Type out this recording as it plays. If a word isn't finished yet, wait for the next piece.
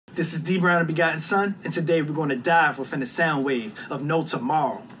This is D Brown and Begotten Son, and today we're going to dive within the sound wave of No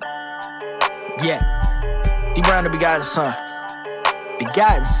Tomorrow. Yeah, D Brown and Begotten Son.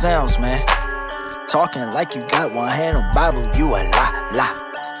 Begotten sounds, man. Talking like you got one hand on Bible, you a lie.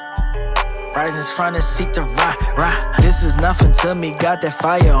 Rising front and seek to ride. This is nothing to me, got that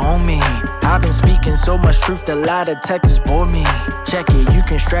fire on me. I've been speaking so much truth, the lie detectors bore me. Check it, you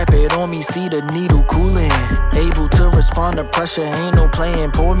can strap it on me, see the needle cooling. Able to respond to pressure, ain't no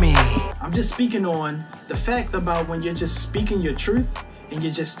playing for me. I'm just speaking on the fact about when you're just speaking your truth and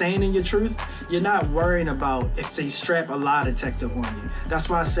you're just staying in your truth, you're not worrying about if they strap a lie detector on you. That's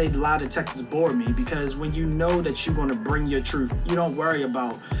why I say lie detectors bore me, because when you know that you're gonna bring your truth, you don't worry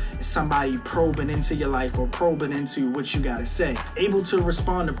about somebody probing into your life or probing into what you gotta say. Able to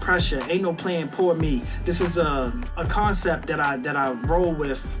respond to pressure, ain't no playing poor me. This is a concept that I roll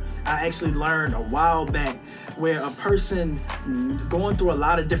with. I actually learned a while back, where a person going through a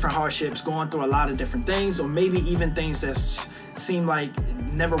lot of different hardships, going through a lot of different things, or maybe even things that seem like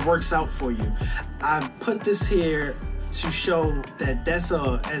it never works out for you. I put this here to show that that's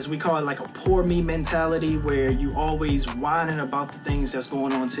as we call it, like a poor me mentality, where you always whining about the things that's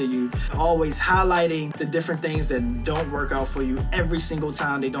going on to you, always highlighting the different things that don't work out for you every single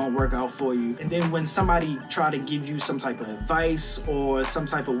time they don't work out for you. And then when somebody try to give you some type of advice or some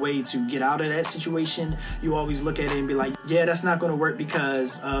type of way to get out of that situation, you always look at it and be like, yeah, that's not going to work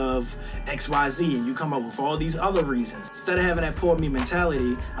because of XYZ, and you come up with all these other reasons. Instead of having that poor me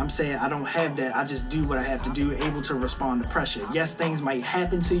mentality, I'm saying I don't have that. I just do what I have to do, able to respond to pressure. Yes, things might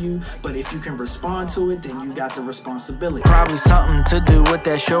happen to you, but if you can respond to it, then you got the responsibility. Probably something to do with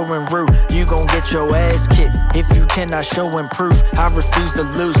that showing root. You gon' get your ass kicked if you cannot show proof. I refuse to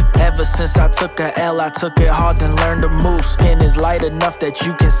lose. Ever since I took a L, I took it hard and learned to move. Skin is light enough that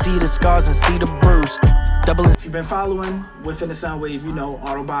you can see the scars and see the bruise. If you've been following Within the Soundwave, you know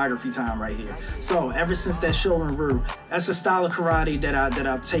autobiography time right here. So ever since that showing root, that's a style of karate that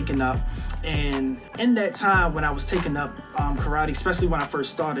I've taken up. And in that time when I was taking up karate, especially when I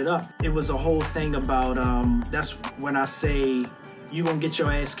first started up, it was a whole thing about that's when I say you gonna get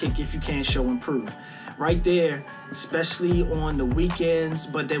your ass kicked if you can't show and prove. Right there, especially on the weekends,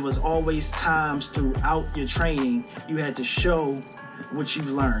 but there was always times throughout your training you had to show what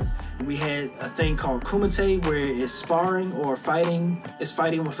you've learned. We had a thing called kumite, where it's sparring or fighting. It's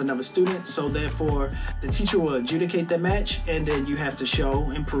fighting with another student, so therefore the teacher will adjudicate the match, and then you have to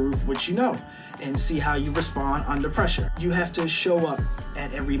show and prove what you know and see how you respond under pressure. You have to show up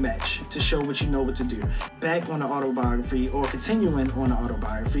at every match to show what you know what to do. Back on the autobiography, or continuing on the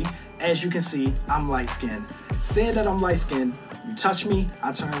autobiography, as you can see, I'm light-skinned. Saying that I'm light-skinned, you touch me,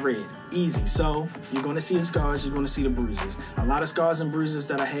 I turn red. Easy. So you're going to see the scars, you're going to see the bruises. A lot of scars and bruises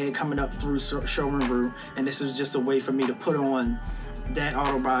that I had coming up through showing root, and this was just a way for me to put on that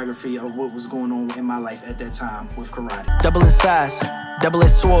autobiography of what was going on in my life at that time with karate. Double in size,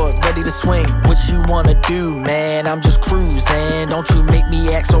 double-edged sword, ready to swing. What you wanna do, man? I'm just cruising. Don't you make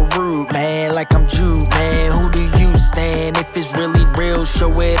me act so rude, man. Like I'm Jude, man. Who do you stand? If it's really real,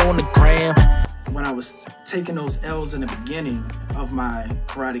 show it on the gram. When I was taking those L's in the beginning of my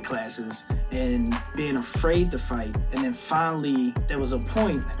karate classes and being afraid to fight, and then finally there was a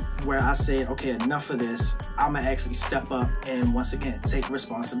point where I said, okay, enough of this. I'm gonna actually step up and once again take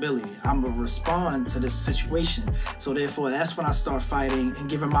responsibility. I'm gonna respond to this situation. So therefore, that's when I start fighting and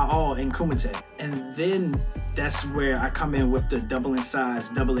giving my all in kumite. And then that's where I come in with the double in size,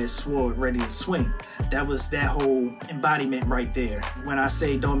 double-edged sword, ready to swing. That was that whole embodiment right there. When I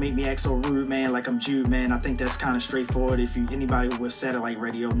say don't make me act so rude, man, like I'm Jude, man, I think that's kind of straightforward. If anybody with satellite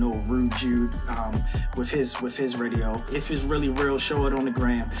radio know Rude Jude with his radio. If it's really real, show it on the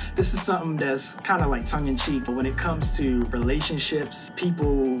gram. This is something that's kind of like tongue-in-cheek, but when it comes to relationships,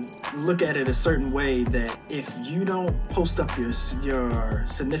 people look at it a certain way that if you don't post up your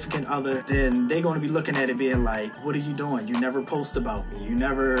significant other, then they're going to be looking at it being like, what are you doing? You never post about me. You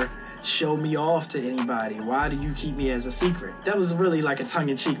never show me off to anybody. Why do you keep me as a secret? That was really like a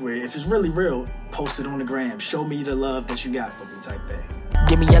tongue-in-cheek, where if it's really real, post it on the gram. Show me the love that you got for me type thing.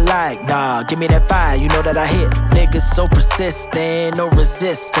 Give me a like, nah, give me that fire, you know that I hit. Niggas so persistent, no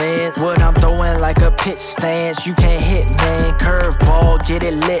resistance. What I'm throwing like a pitch stance, you can't hit, man. Curveball, get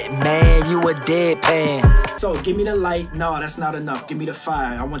it lit, man, you a deadpan. So give me the light, no, that's not enough. Give me the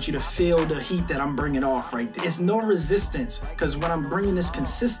fire. I want you to feel the heat that I'm bringing off right there. It's no resistance, because when I'm bringing this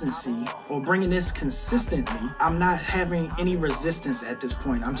consistency, or bringing this consistently, I'm not having any resistance at this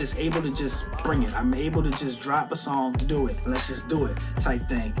point. I'm just able to just bring it. I'm able to just drop a song, do it. Let's just do it type type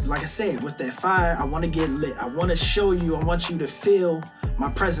thing. Like I said, with that fire, I want to get lit. I want to show you, I want you to feel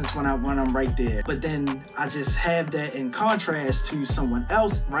my presence when I'm right there. But then I just have that in contrast to someone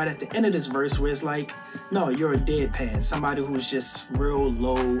else right at the end of this verse where it's like, no, you're a deadpan, somebody who's just real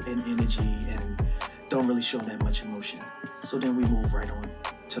low in energy and don't really show that much emotion. So then we move right on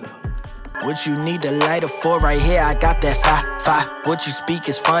to the hook. What you need a lighter for right here, I got that fire. What you speak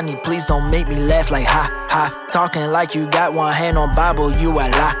is funny, please don't make me laugh like ha. Talking like you got one hand on Bible, you a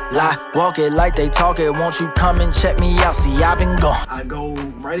lie. Walk it like they talk it, won't you come and check me out, see I been gone. I go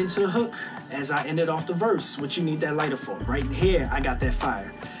right into the hook as I ended off the verse. What you need that lighter for? Right here, I got that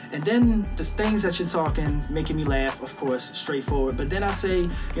fire. And then the things that you're talking, making me laugh, of course, straightforward. But then I say,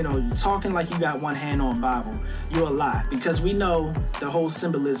 you know, you're talking like you got one hand on Bible. You're a lie. Because we know the whole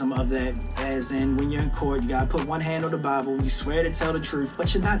symbolism of that, as in when you're in court, you gotta put one hand on the Bible, you swear to tell the truth,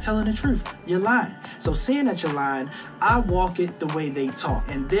 but you're not telling the truth. You're lying. So seeing that you're lying, I walk it the way they talk.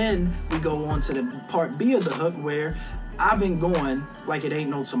 And then we go on to the part B of the hook where I've been going like it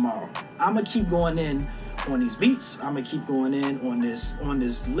ain't no tomorrow. I'ma keep going in on these beats, I'm gonna keep going in on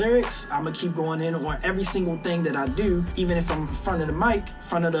this lyrics, I'm gonna keep going in on every single thing that I do. Even if I'm in front of the mic,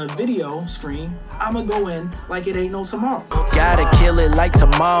 front of the video screen, I'm gonna go in like it ain't no tomorrow. Gotta kill it like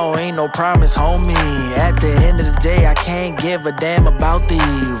tomorrow, ain't no promise, homie. At the end of the day, I can't give a damn about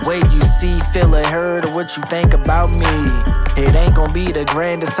the way you see, feel, or heard, or what you think about me. It ain't gonna be the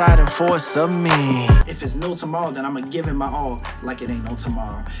grand deciding force of me. If it's no tomorrow, then I'm gonna give it my all like it ain't no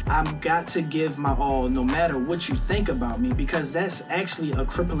tomorrow. I've got to give my all no matter what you think about me, because that's actually a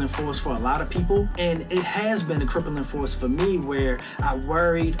crippling force for a lot of people. And it has been a crippling force for me, where I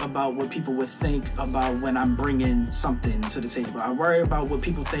worried about what people would think about when I'm bringing something to the table. I worry about what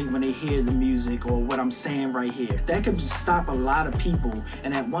people think when they hear the music or what I'm saying right here. That could stop a lot of people.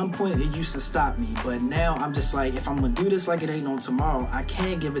 And at one point it used to stop me, but now I'm just like, if I'm gonna do this like it ain't no tomorrow, I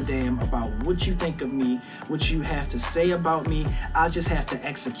can't give a damn about what you think of me, what you have to say about me. I just have to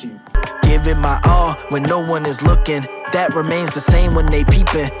execute. Give it my all when no one is looking. That remains the same when they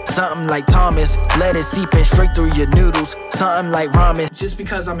peeping. Something like Thomas, let it seep in straight through your noodles. Something like ramen. Just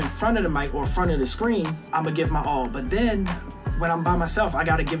because I'm in front of the mic or front of the screen, I'm gonna give my all. But then when I'm by myself, I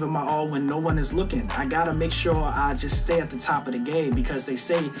gotta give it my all when no one is looking. I gotta make sure I just stay at the top of the game, because they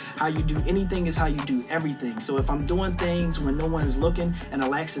say how you do anything is how you do everything. So if I'm doing things when no one is looking in a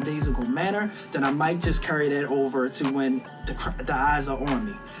lackadaisical manner, then I might just carry that over to when the eyes are on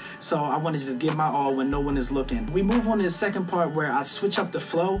me. So I want to just give my all when no one is looking. We move on to the second part where I switch up the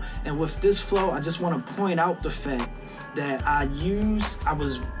flow. And with this flow, I just want to point out the fact that I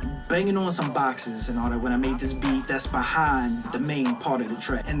was banging on some boxes and all that when I made this beat that's behind the main part of the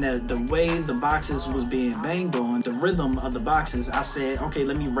track. And the way the boxes was being banged on, the rhythm of the boxes, I said, okay,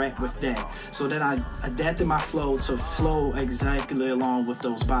 let me rap with that. So then I adapted my flow to flow exactly along with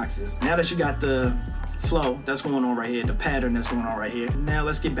those boxes. Now that you got the flow that's going on right here, the pattern that's going on right here, now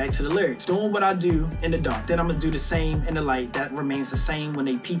let's get back to the lyrics. Doing what I do in the dark, then I'm gonna do the same in the light. That remains the same when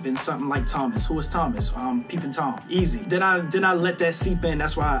they peeping. Something like Thomas. Who is Thomas? Peeping Tom. Easy. Then I let that seep in.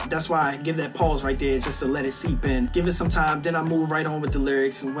 That's why I give that pause right there, just to let it seep in. Give it some time, then I move right on with the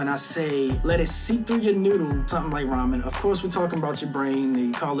lyrics. When I say let it seep through your noodle, something like ramen. Of course we're talking about your brain,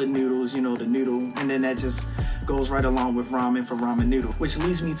 you call it noodles, you know, the noodle, and then that just goes right along with ramen for ramen noodle. Which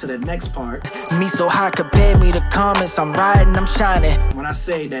leads me to the next part. Me so hot, compare me to comments, I'm riding, I'm shining. When I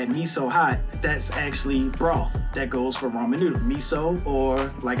say that me so hot, that's actually broth. That goes for ramen noodle. Miso, or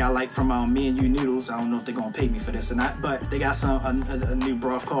like I like from Me and You Noodles. I don't know if they're gonna pay me for this or not, but they got a new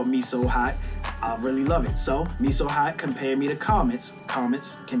broth called Miso Hot. I really love it. So Miso Hot, compare me to comments.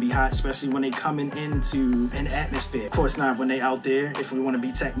 Comments can be hot, especially when they coming into an atmosphere. Of course not when they out there. If we want to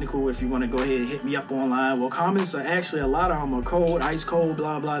be technical, if you want to go ahead and hit me up online, well, comments are actually, a lot of them are cold, ice cold,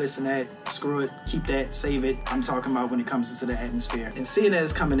 blah blah, this and that. Screw it, keep that, save it. I'm talking about when it comes into the atmosphere. And seeing that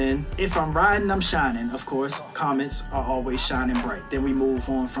it's coming in, if I'm riding, I'm shining. Of course, comments are always shining bright. Then we move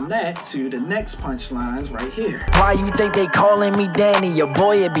on from that to the next punchlines right here. Why you think they calling me Danny? Your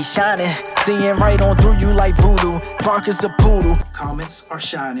boy, it be shining. Seeing right on through you like voodoo. Bark is a poodle. Comments are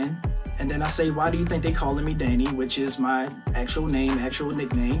shining. And then I say, why do you think they calling me Danny? Which is my actual name, actual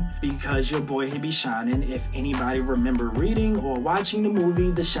nickname. Because your boy, he be shining. If anybody remember reading or watching the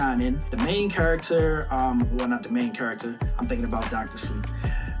movie The Shining, the main character, well, not the main character, I'm thinking about Dr. Sleep.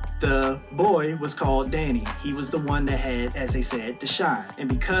 The boy was called Danny. He was the one that had, as they said, the shine. And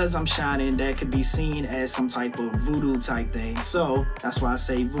because I'm shining, that could be seen as some type of voodoo type thing. So that's why I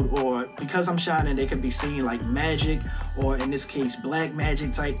say voodoo. Or because I'm shining, they could be seen like magic, or in this case, black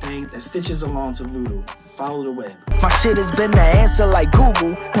magic type thing that stitches along to voodoo. Follow the web. My shit has been the answer like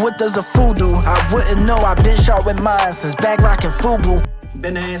Google. What does a fool do? I wouldn't know, I've been sharp with mine since back rockin' Fubu.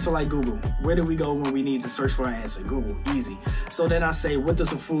 Been the answer like Google. Where do we go when we need to search for an answer? Google, easy. So then I say, what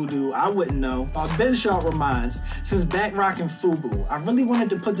does a fool do? I wouldn't know. Ben Sharp reminds, since back rocking FUBU, I really wanted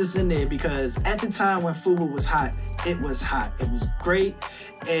to put this in there because at the time when FUBU was hot, it was hot. It was great.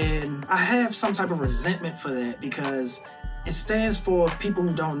 And I have some type of resentment for that because it stands for, people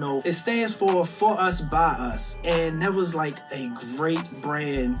who don't know, it stands for us, by us. And that was like a great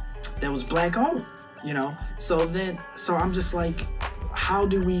brand that was black owned, you know? So I'm just like, how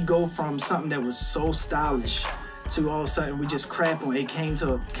do we go from something that was so stylish to all of a sudden we just crap on it? Came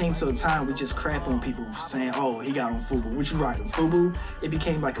to a time we just crap on people saying, oh, he got on FUBU. What you rocking, FUBU? It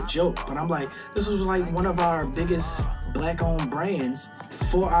became like a joke. But I'm like, this was like one of our biggest black-owned brands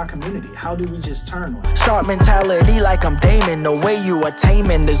for our community. How do we just turn on it? Sharp mentality like I'm Damon. The way you are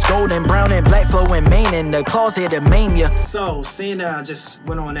taming this golden, brown, and black flowing mane in the closet to maim ya. So, seeing that I just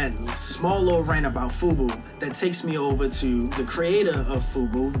went on that small little rant about FUBU, that takes me over to the creator of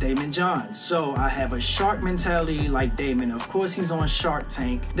FUBU, Damon John. So, I have a shark mentality like Damon. Of course, he's on Shark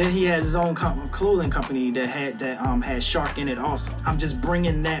Tank. Then he has his own clothing company that had shark in it also. I'm just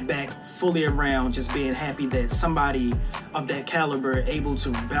bringing that back fully around, just being happy that somebody of that caliber able to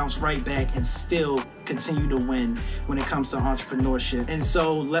bounce right back and still continue to win when it comes to entrepreneurship. And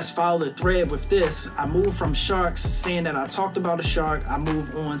so let's follow the thread with this. I move from sharks, saying that I talked about a shark. I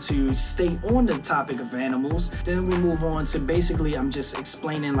move on to stay on the topic of animals. Then we move on to basically I'm just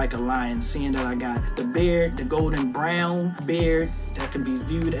explaining like a lion, seeing that I got the beard, the golden brown beard that can be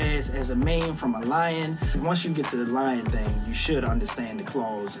viewed as a mane from a lion. Once you get to the lion thing, you should understand the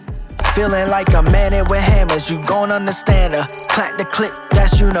claws. Feeling like a man with hammers, you gon' understand her. Clack the click,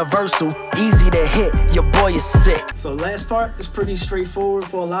 that's universal, easy to hit, your boy is sick. So last part is pretty straightforward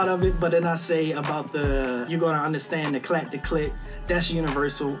for a lot of it, but then I say about you're gonna understand the clack the click, that's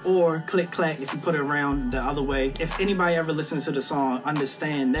universal, or click clack if you put it around the other way. If anybody ever listens to the song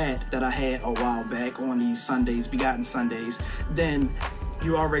Understand That I had a while back on these Sundays, Begotten Sundays, then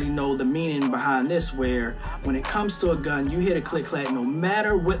you already know the meaning behind this, where when it comes to a gun, you hear the click clack, no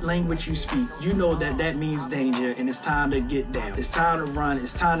matter what language you speak, you know that means danger and it's time to get down. It's time to run,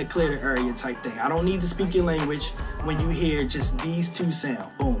 it's time to clear the area type thing. I don't need to speak your language when you hear just these two sounds.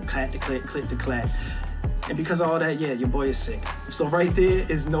 Boom, clack the click, click the clack. And because of all that, yeah, your boy is sick. So right there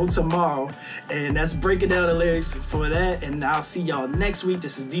is No Tomorrow. And that's breaking down the lyrics for that. And I'll see y'all next week.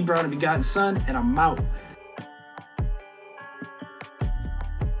 This is D Brown and Begotten Son, and I'm out.